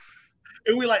 Ooh.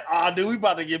 And we like, oh, dude, we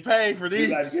about to get paid for these.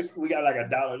 We got like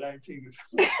 $1.19.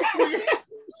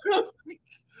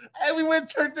 And we went and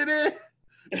turned it in.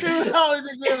 Dude, always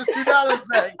gave us $2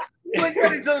 back. We looked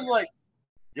at each other like,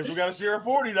 guess we got to share a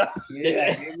 40 now.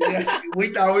 Yeah, we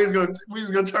thought we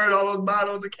was gonna turn all those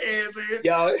bottles and cans in,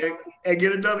 and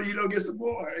get another, get some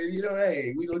more.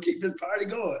 Hey, we gonna keep this party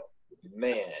going.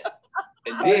 Man,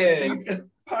 and then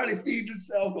party feeds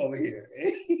itself over here.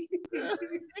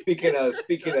 Speaking of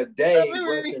Dave,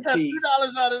 rest in peace.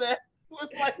 $2 out of that.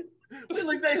 We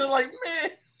looked at him like,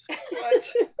 man,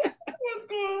 what's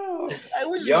going on? Hey,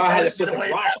 y'all had to put some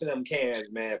rocks in them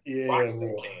cans, man. Rocks in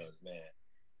them cans, man.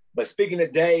 But speaking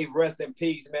of Dave, rest in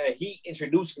peace, man. He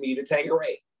introduced me to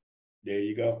Tanqueray. There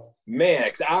you go, man.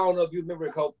 Because I don't know if you remember,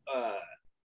 Cope.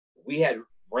 We had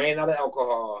ran out of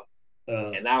alcohol,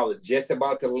 and I was just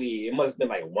about to leave. It must have been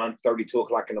like 1:30, 2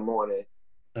 o'clock in the morning.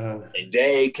 And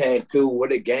Dave came through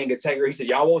with a gang of Tanqueray. He said,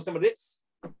 "Y'all want some of this?"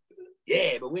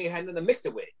 Yeah, but we ain't had nothing to mix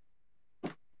it with.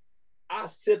 I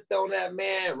sipped on that,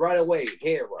 man, right away.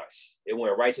 Head rush. It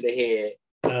went right to the head.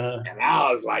 And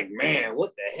I was like, man,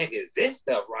 what the heck is this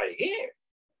stuff right here?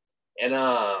 And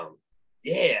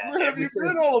yeah. Where have you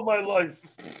been all of my life?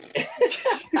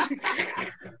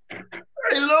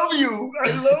 I love you.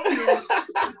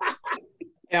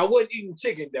 And I wasn't eating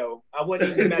chicken though. I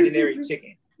wasn't eating imaginary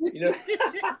chicken.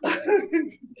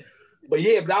 But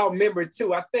yeah, but I remember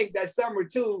too. I think that summer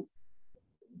too,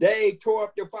 Dave tore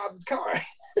up your father's car.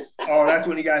 Oh, that's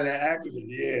when he got in an accident.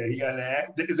 Yeah, he got in an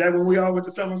accident. Is that when we all went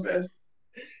to Summerfest?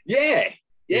 Yeah,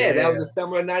 that was the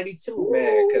summer of '92,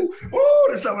 man.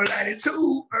 The summer of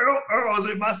 '92. Earl was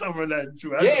in my summer of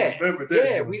 '92. I remember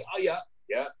that.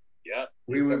 Yeah.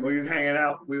 We was hanging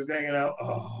out.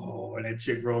 Oh, and that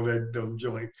chick rolled them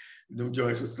joints. Them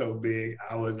joints were so big.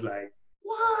 I was like,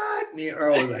 what? Me and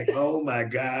Earl was like, oh my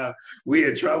God, we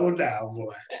in trouble now,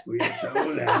 boy. We in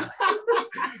trouble now.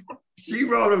 She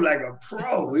rolled him like a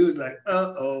pro. We was like,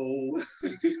 uh-oh.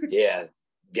 Yeah.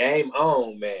 Game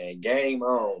on, man.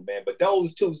 But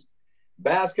those 2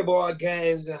 basketball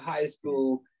games in high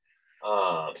school,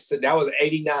 so that was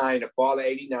 '89, the fall of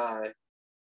 '89,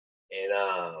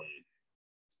 and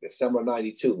the summer of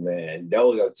 '92, man.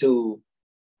 Those are 2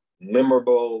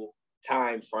 memorable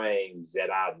time frames that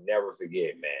I'll never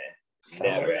forget, man.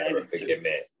 Never ever forget,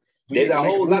 man. There's a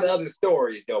whole lot of other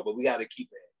stories though, but we got to keep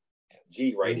it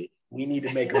G-rated. We need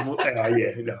to make a movie. Oh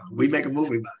yeah, we make a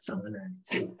movie about summer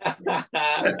 '92.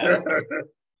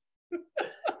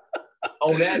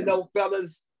 On that note,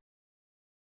 fellas,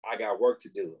 I got work to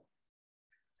do.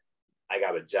 I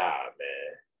got a job,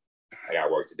 man. I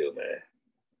got work to do, man.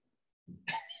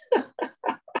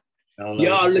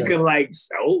 Y'all looking like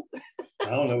so. I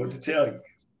don't know what to tell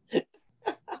you.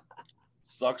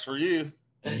 Sucks for you.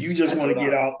 You just want to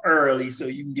get off early so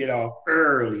you can get off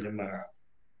early tomorrow.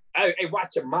 Hey,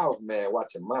 watch your mouth, man.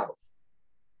 Watch your mouth.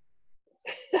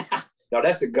 No,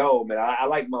 that's the goal, man. I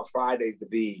like my Fridays to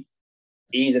be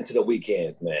ease into the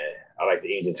weekends, man. I like to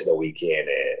ease into the weekend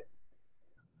and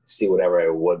see what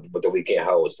the weekend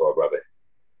holds for, brother.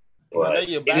 But I know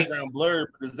your background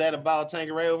blurred, but is that about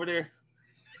Tanqueray over there?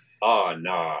 Oh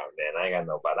no, man. I ain't got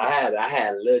nobody. I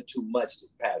had a little too much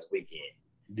this past weekend.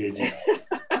 Did you?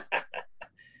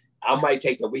 I might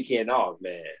take the weekend off,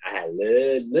 man. I had a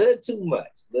little too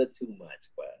much, but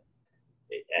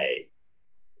hey,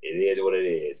 it is what it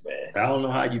is, man. I don't know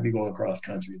how you be going cross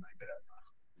country like that.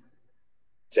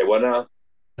 Say what now?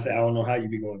 I don't know how you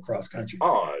be going cross country.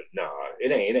 Oh no,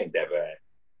 it ain't that bad.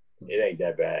 It ain't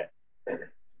that bad.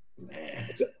 Man.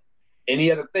 So,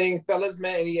 any other things, fellas,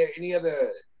 man? Any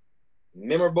other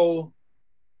memorable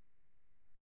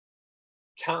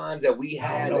times that we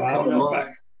had that come to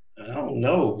mind? I don't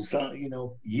know. Some,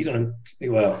 you don't.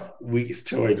 Well,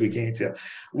 stories we can't tell.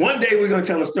 One day we're gonna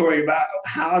tell a story about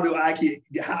how did I keep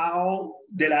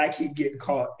getting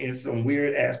caught in some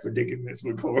weird ass predicaments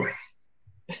with Corey,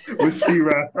 with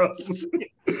C.Rob.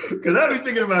 Because I be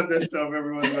thinking about that stuff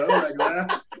every once in a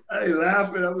while. I be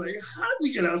laughing. I'm like, how did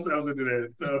we get ourselves into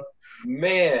that stuff?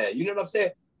 Man, you know what I'm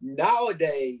saying?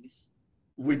 Nowadays,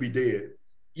 we'd be dead.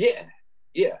 Yeah.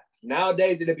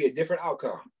 Nowadays, it'll be a different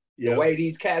outcome. The way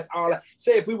these cats are, like,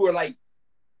 say if we were like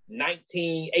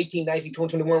 18, 19, 20,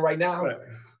 21 right now,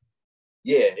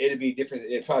 it'd be different.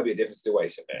 It'd probably be a different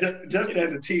situation, man. Just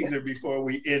as a teaser before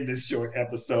we end this short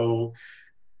episode,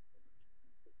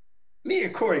 me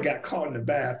and Corey got caught in the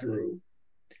bathroom,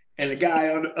 and the guy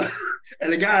on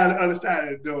the other side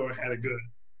of the door had a gun.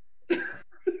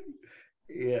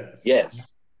 Yes.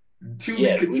 To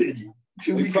be continued.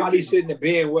 We probably shouldn't have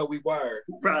been where we were.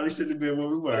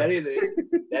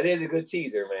 That is a good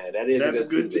teaser, man. That's a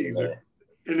good teaser.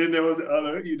 And then there was the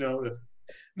other,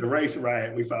 the race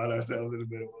riot we found ourselves in the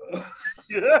middle of.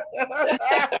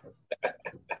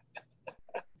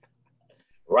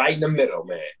 Right in the middle,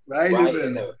 man. Right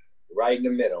in the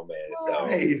middle, man. So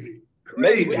crazy.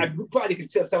 Maybe we probably could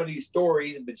tell some of these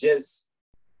stories, but just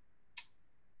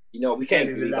we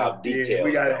can't leave out details.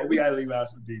 We gotta leave out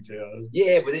some details.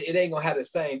 Yeah, but it ain't gonna have the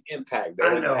same impact, though.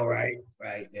 I know, right?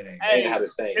 It ain't have the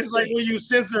same. It's like when you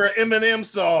censor an Eminem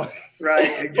song. Right,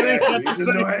 exactly. It just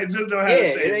don't have the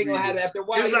same. It ain't gonna have that. After a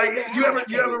while, it's like you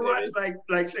ever watch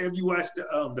like say if you watch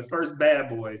the first Bad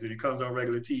Boys and it comes on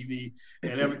regular TV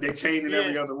and they changing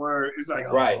every other word. It's like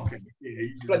okay. Yeah,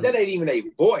 it's like that ain't even a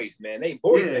voice, man. They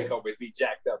voice makeovers be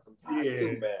jacked up sometimes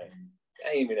too, man.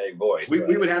 That ain't even a voice.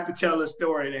 We would have to tell a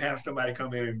story and have somebody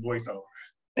come in and voice over.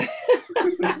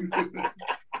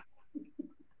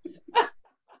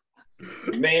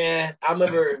 Man, I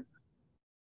remember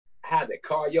I had to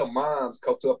call your mom's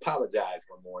to apologize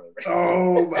one morning.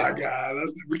 Oh my God.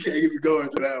 We can't even go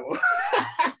into that one.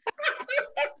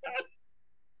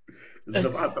 It's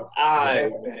about the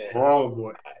wrong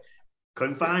boy.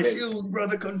 Couldn't find shoes,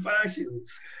 brother. Couldn't find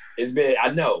shoes. I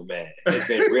know, man. It's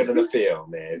been real in the field,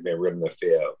 man. It's been real in the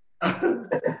field.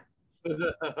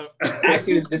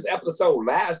 Actually, this episode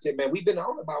lasted, man. We've been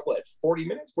on about 40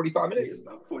 minutes, 45 minutes?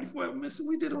 Yeah, about 45 minutes.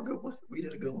 We did a good one. Yeah,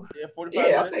 45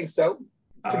 minutes. I think so.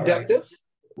 Productive.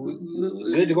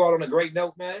 Right. Good to go out on a great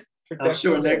note, man. I'm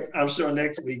sure next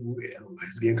week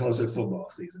it's getting closer to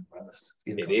football season, brothers.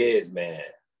 It is, man.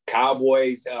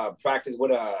 Cowboys practice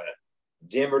with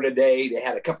Denver today. They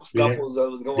had a couple scuffles that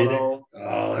was going on.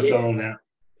 Oh, it's on now.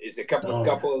 It's a couple of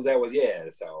scuffles that was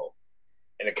so.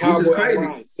 And the Cowboys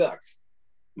line sucks.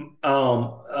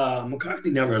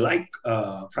 McCarthy never liked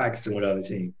practicing with other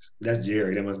teams. That's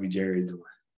Jerry. That must be Jerry's doing.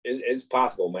 It's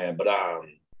possible, man. But I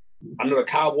know the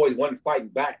Cowboys wasn't fighting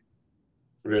back.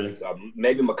 Really? So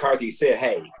maybe McCarthy said,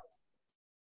 "Hey,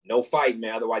 no fighting,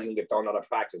 man. Otherwise, you can get thrown out of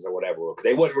practice or whatever." Because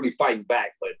they wasn't really fighting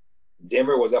back, but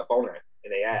Denver was up on it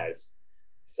and they asked.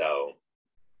 So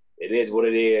it is what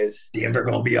it is. Denver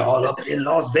gonna be all up in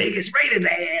Las Vegas Raiders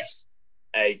ass.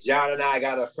 Hey, John and I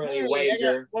got a friendly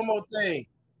wager. One more thing.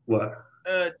 What?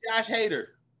 Josh Hader.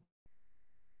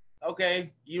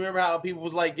 Okay, you remember how people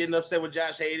was like getting upset with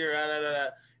Josh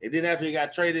Hader? And then after he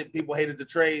got traded, people hated the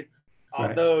trade.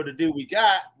 Although the dude we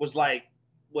got was like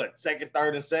second,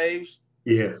 third in saves.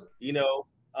 Yeah.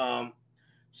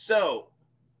 So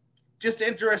just an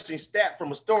interesting stat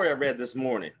from a story I read this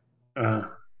morning.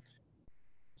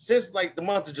 Since like the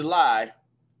month of July,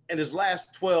 in his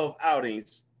last 12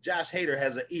 outings, Josh Hader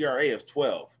has an ERA of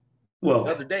 12. Well,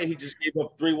 the other day he just gave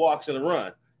up 3 walks and a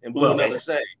run and blew another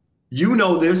save. You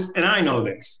know this, and I know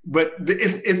this, but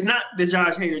it's not the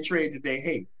Josh Hader trade that they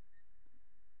hate.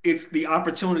 It's the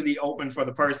opportunity open for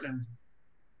the person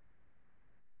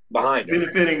behind him.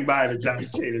 Benefiting by the Josh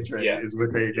Hader trade is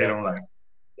what they don't like.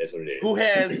 That's what it is. Who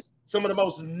has some of the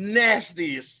most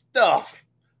nastiest stuff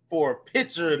for a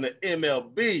pitcher in the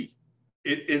MLB?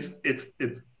 It's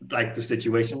like the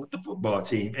situation with the football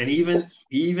team, and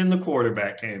even the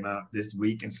quarterback came out this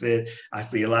week and said, "I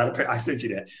see a lot of I sent you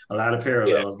that a lot of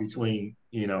parallels between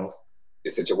the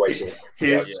situations,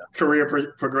 his career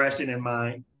progression and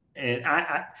mine." And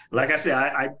I like I said,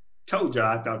 I told you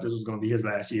I thought this was going to be his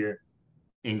last year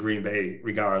in Green Bay,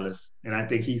 regardless, and I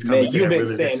think he's coming. Man, you've been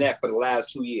saying that for the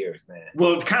last 2 years, man.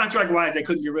 Well, contract wise, they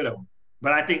couldn't get rid of him,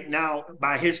 but I think now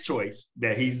by his choice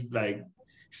that he's like.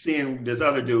 Seeing this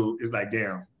other dude is like,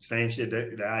 damn, same shit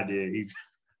that I did. He's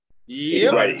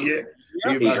ready.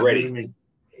 He's ready.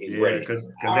 He's ready.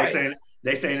 Because All right.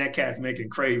 they saying that cat's making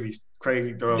crazy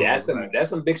throws. That's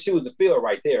some big shoes to fill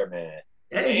right there, man.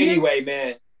 Anyway,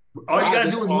 man. All you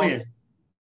gotta do is win.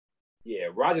 Yeah,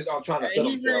 Roger's off trying to fill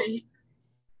himself.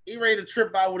 He ready to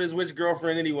trip out with his witch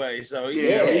girlfriend anyway. So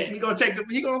he gonna take them.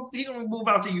 He gonna move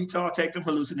out to Utah, take them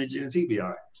hallucinogens. He be all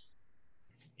right.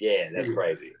 Yeah, that's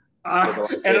crazy.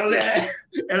 And on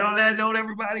that note,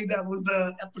 everybody, that was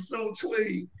episode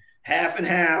 20, half and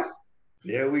half.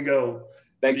 There we go.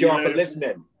 Thank you all for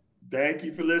listening. Thank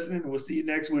you for listening. We'll see you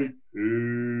next week.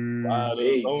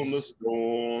 Riders on the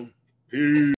storm.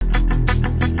 Peace.